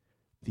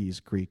these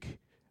Greek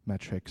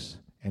metrics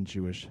and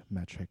Jewish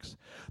metrics.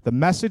 The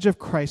message of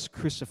Christ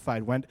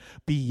crucified went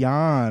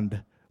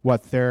beyond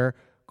what their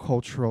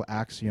cultural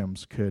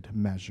axioms could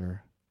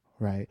measure,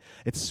 right?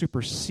 It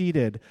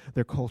superseded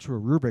their cultural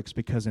rubrics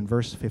because in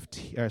verse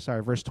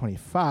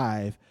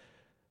 25,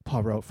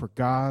 Paul wrote, "For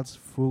God's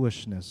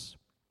foolishness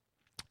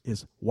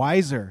is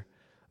wiser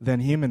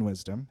than human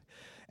wisdom,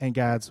 and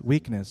God's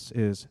weakness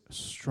is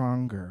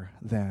stronger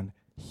than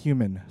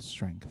human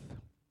strength."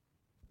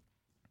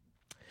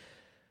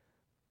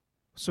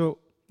 So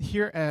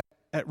here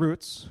at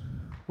Roots,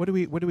 what do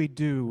we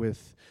do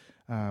with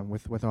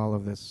all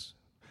of this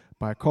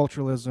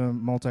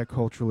biculturalism,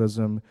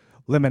 multiculturalism,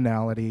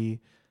 liminality?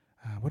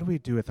 What do we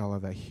do with all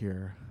of that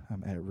here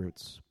at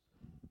Roots?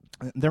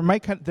 There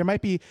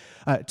might be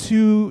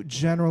two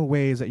general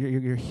ways that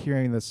you're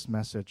hearing this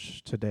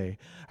message today.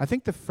 I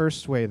think the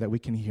first way that we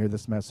can hear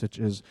this message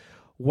is,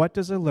 what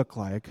does it look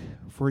like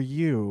for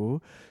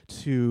you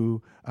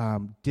to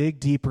dig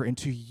deeper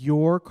into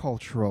your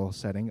cultural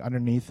setting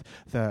underneath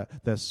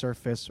the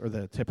surface or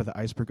the tip of the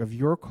iceberg of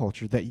your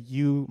culture, that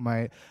you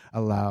might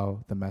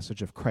allow the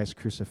message of Christ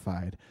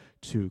crucified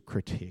to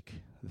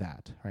critique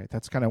that, right?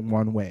 That's kind of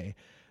one way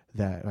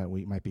that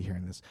we might be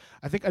hearing this.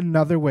 I think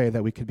another way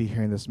that we could be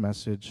hearing this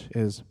message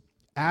is,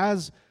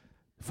 as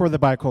for the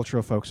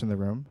bicultural folks in the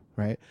room,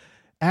 right?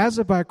 As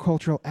a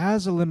bicultural,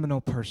 as a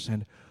liminal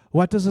person,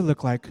 what does it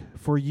look like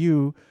for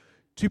you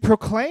to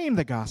proclaim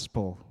the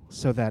gospel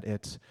so that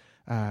it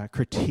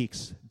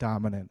critiques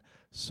dominant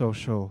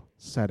social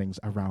settings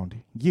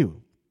around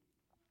you?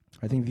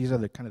 I think these are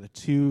the kind of the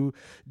two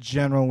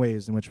general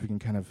ways in which we can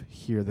kind of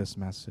hear this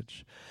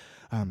message.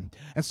 And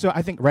so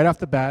I think right off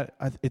the bat,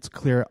 it's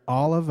clear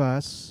all of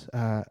us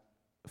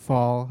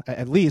fall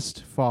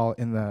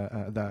in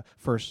the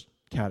first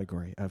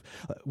category of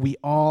we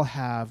all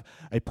have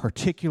a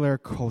particular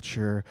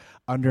culture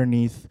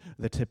underneath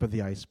the tip of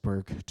the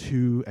iceberg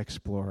to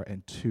explore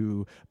and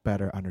to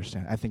better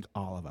understand. I think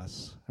all of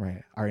us,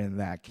 right, are in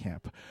that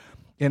camp.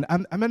 And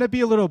I'm going to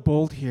be a little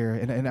bold here,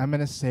 and I'm going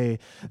to say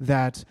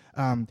that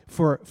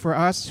for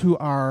us who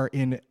are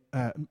in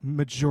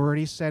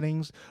majority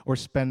settings or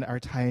spend our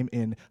time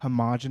in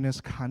homogenous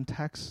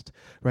context,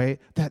 right?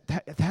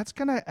 That's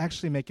going to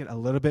actually make it a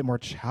little bit more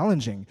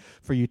challenging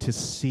for you to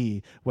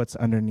see what's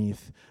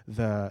underneath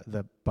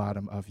the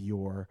bottom of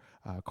your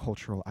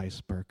cultural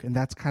iceberg. And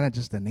that's kind of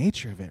just the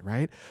nature of it,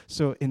 right?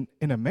 So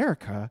in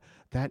America,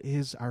 that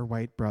is our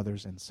white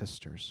brothers and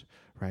sisters,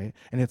 right?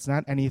 And it's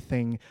not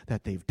anything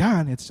that they've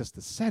done. It's just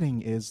the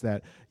setting is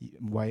that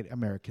white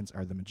Americans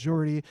are the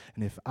majority.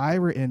 And if I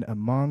were in a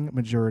Hmong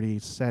majority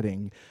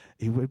setting,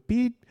 it would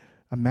be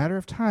a matter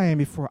of time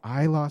before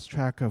I lost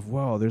track of,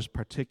 whoa, there's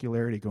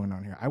particularity going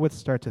on here. I would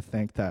start to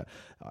think that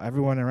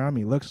everyone around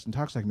me looks and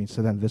talks like me,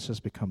 so then this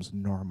just becomes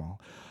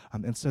normal.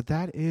 And so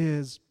that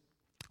is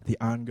the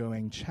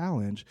ongoing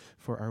challenge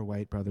for our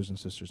white brothers and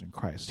sisters in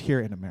Christ here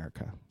in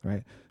America,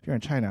 right? If you're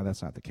in China,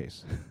 that's not the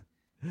case,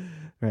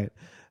 right?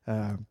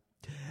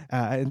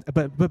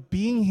 But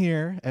being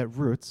here at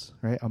Roots,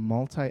 right, a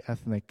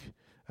multi-ethnic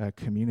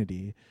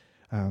community,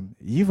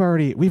 we've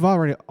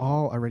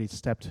already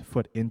stepped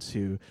foot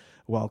into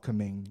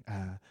welcoming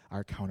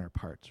our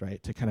counterparts,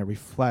 right? To kind of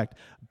reflect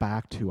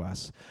back to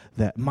us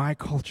that my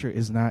culture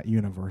is not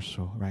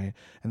universal, right?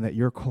 And that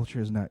your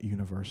culture is not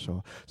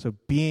universal. So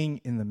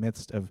being in the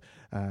midst of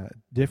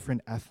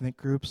different ethnic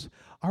groups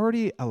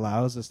already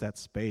allows us that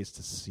space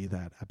to see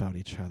that about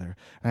each other.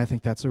 And I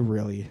think that's a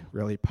really,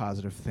 really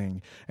positive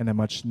thing and a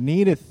much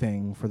needed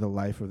thing for the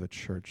life of the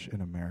church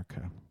in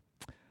America.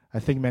 I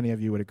think many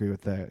of you would agree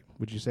with that.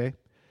 Would you say?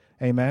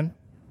 Amen?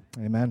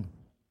 Amen.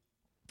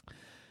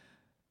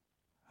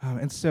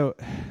 And so,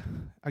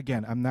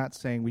 again, I'm not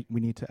saying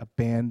we need to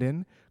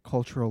abandon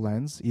cultural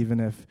lens, even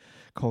if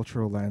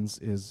cultural lens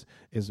is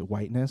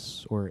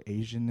whiteness or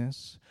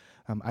Asianness.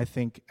 I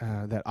think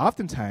that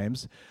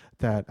oftentimes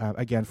that,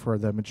 again, for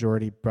the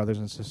majority brothers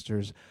and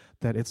sisters,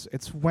 that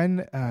it's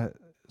when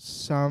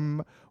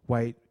some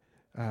white,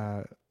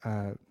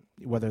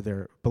 whether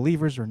they're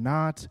believers or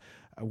not,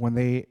 when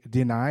they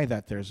deny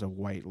that there's a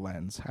white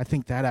lens, I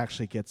think that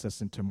actually gets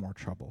us into more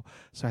trouble.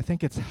 So I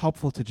think it's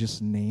helpful to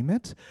just name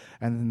it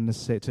and then to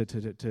say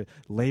to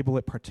label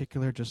it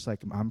particular, just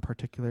like I'm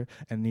particular,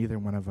 and neither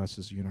one of us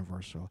is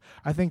universal.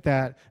 I think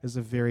that is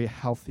a very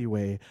healthy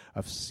way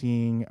of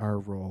seeing our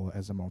role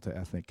as a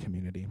multi-ethnic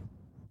community.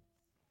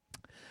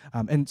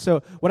 And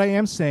so what I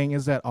am saying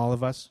is that all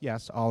of us,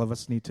 yes, all of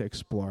us need to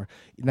explore.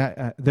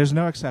 There's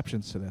no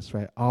exceptions to this,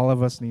 right? All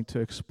of us need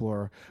to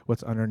explore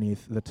what's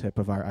underneath the tip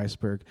of our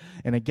iceberg.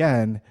 And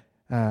again,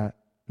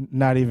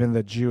 not even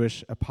the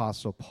Jewish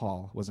apostle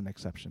Paul was an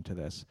exception to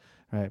this,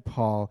 right?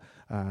 Paul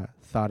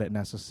thought it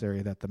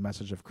necessary that the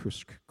message of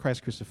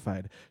Christ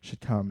crucified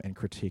should come and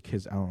critique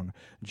his own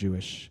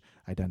Jewish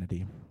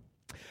identity.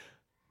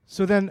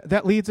 So then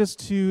that leads us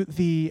to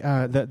the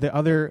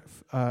other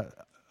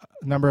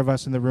number of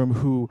us in the room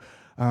who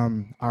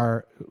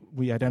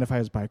we identify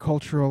as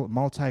bicultural,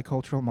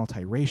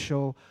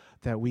 multiracial,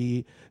 that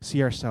we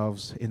see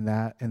ourselves in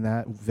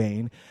that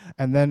vein.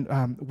 And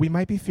then we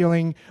might be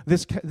feeling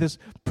this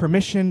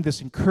permission,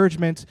 this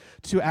encouragement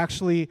to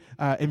actually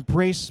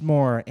embrace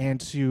more and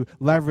to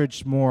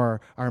leverage more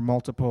our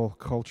multiple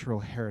cultural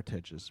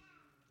heritages.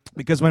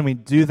 Because when we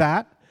do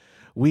that,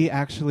 we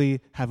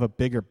actually have a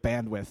bigger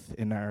bandwidth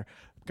in our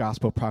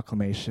gospel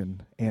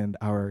proclamation and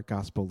our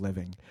gospel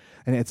living.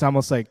 And it's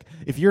almost like,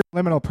 if you're a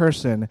liminal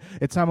person,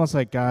 it's almost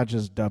like God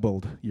just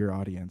doubled your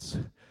audience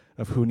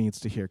of who needs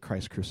to hear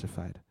Christ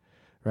crucified,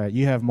 right?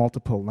 You have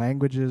multiple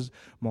languages,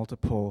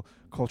 multiple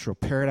cultural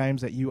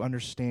paradigms that you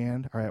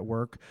understand are at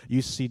work.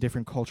 You see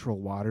different cultural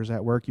waters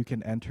at work. You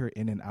can enter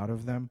in and out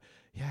of them.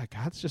 Yeah,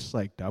 God's just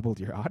like doubled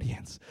your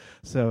audience.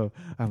 So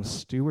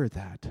steward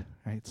that,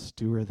 right?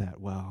 Steward that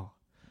well.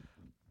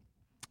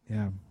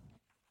 Yeah.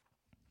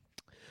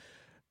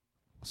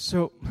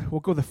 So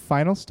we'll go the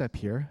final step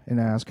here and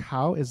ask,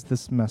 how is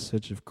this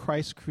message of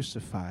Christ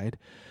crucified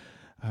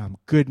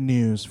good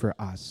news for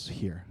us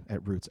here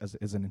at Roots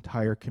as an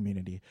entire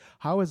community?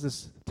 How has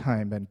this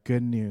time been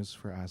good news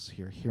for us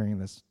here, hearing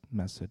this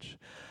message?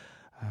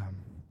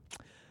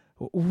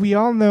 We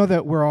all know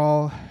that we're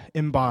all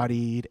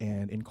embodied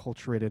and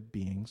enculturated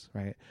beings,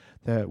 right?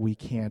 That we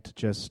can't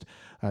just,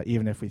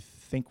 even if we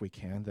think we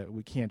can, that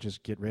we can't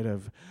just get rid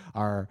of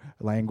our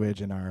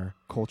language and our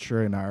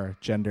culture and our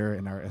gender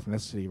and our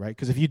ethnicity, right?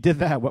 Because if you did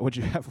that, what would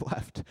you have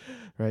left,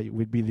 right?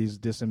 We'd be these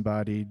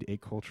disembodied,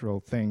 acultural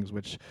things,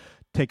 which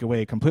take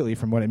away completely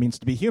from what it means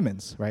to be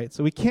humans, right?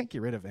 So we can't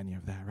get rid of any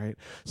of that, right?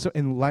 So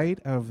in light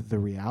of the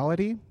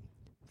reality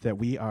that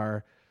we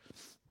are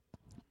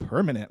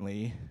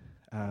permanently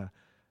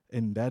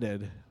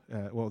embedded,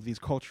 these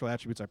cultural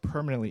attributes are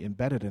permanently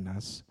embedded in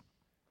us,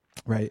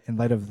 right? In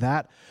light of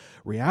that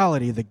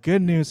reality, the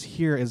good news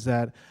here is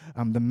that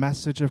the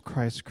message of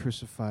Christ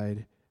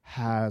crucified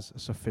has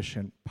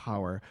sufficient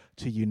power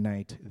to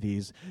unite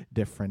these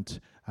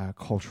different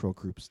cultural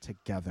groups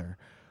together.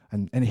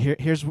 And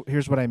here's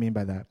what I mean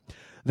by that.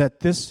 That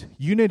this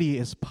unity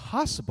is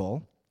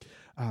possible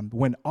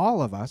when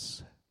all of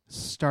us,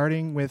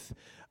 starting with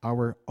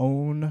our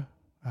own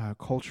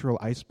cultural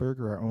iceberg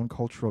or our own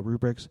cultural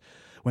rubrics,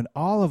 when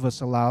all of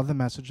us allow the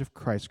message of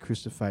Christ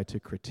crucified to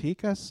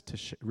critique us,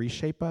 to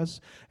reshape us,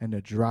 and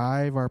to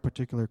drive our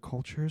particular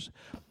cultures,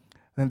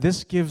 then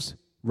this gives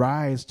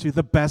rise to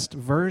the best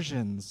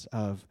versions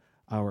of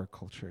our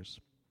cultures,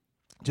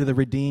 to the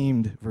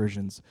redeemed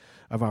versions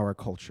of our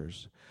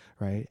cultures,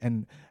 right?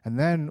 And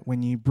then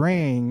when you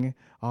bring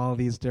all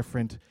these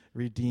different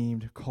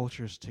redeemed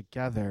cultures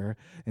together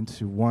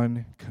into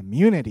one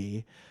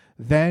community,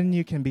 then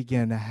you can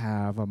begin to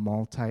have a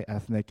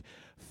multi-ethnic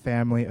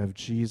family of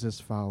Jesus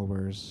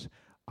followers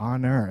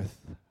on earth,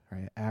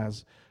 right,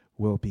 as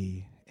will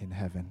be in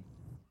heaven.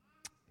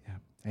 Yeah,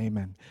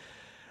 amen.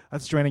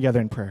 Let's join together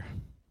in prayer.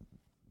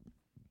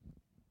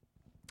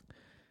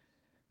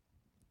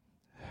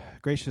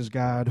 Gracious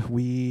God,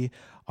 we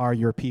are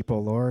your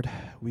people, Lord.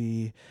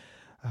 We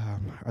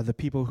are the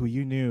people who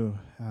you knew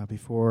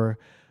before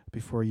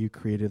you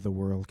created the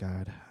world,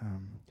 God.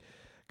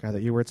 God,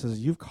 that your word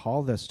says you've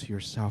called us to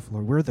yourself,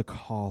 Lord. We're the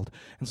called.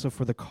 And so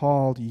for the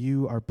called,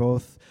 you are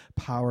both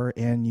power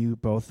and you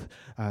both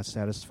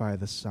satisfy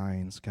the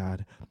signs,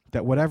 God.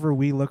 That whatever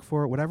we look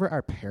for, whatever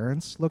our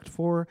parents looked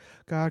for,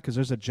 God, because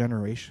there's a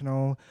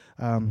generational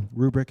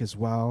rubric as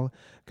well,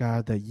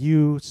 God, that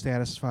you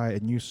satisfy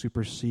and you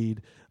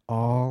supersede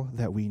all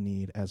that we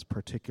need as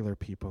particular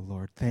people,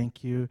 Lord.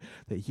 Thank you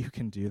that you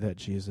can do that,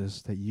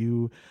 Jesus, that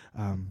you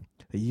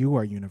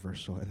are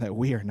universal and that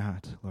we are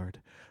not,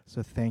 Lord.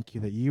 So thank you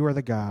that you are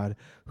the God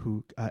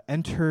who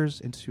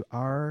enters into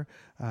our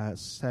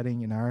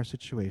setting in our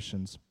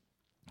situations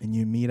and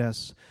you meet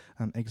us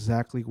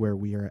exactly where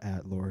we are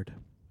at, Lord.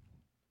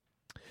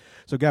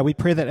 So God, we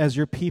pray that as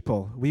your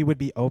people, we would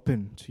be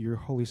open to your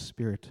Holy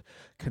Spirit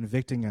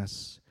convicting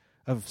us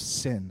of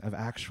sin, of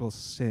actual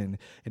sin,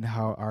 and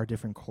how our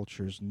different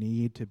cultures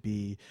need to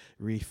be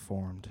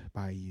reformed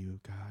by you,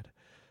 God.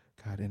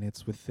 God, and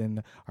it's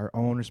within our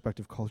own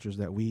respective cultures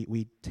that we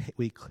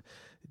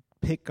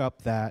pick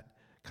up that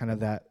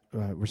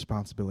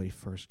responsibility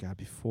first, God,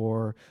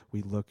 before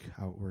we look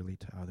outwardly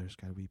to others.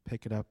 God, we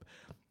pick it up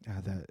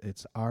that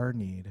it's our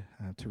need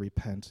to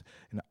repent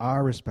in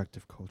our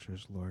respective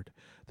cultures, Lord,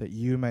 that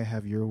you may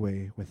have your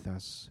way with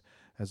us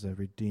as a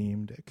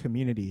redeemed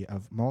community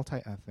of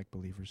multi-ethnic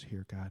believers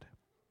here, God.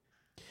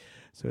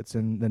 So it's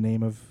in the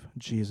name of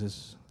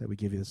Jesus that we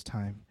give you this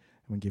time,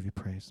 and we give you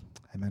praise.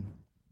 Amen.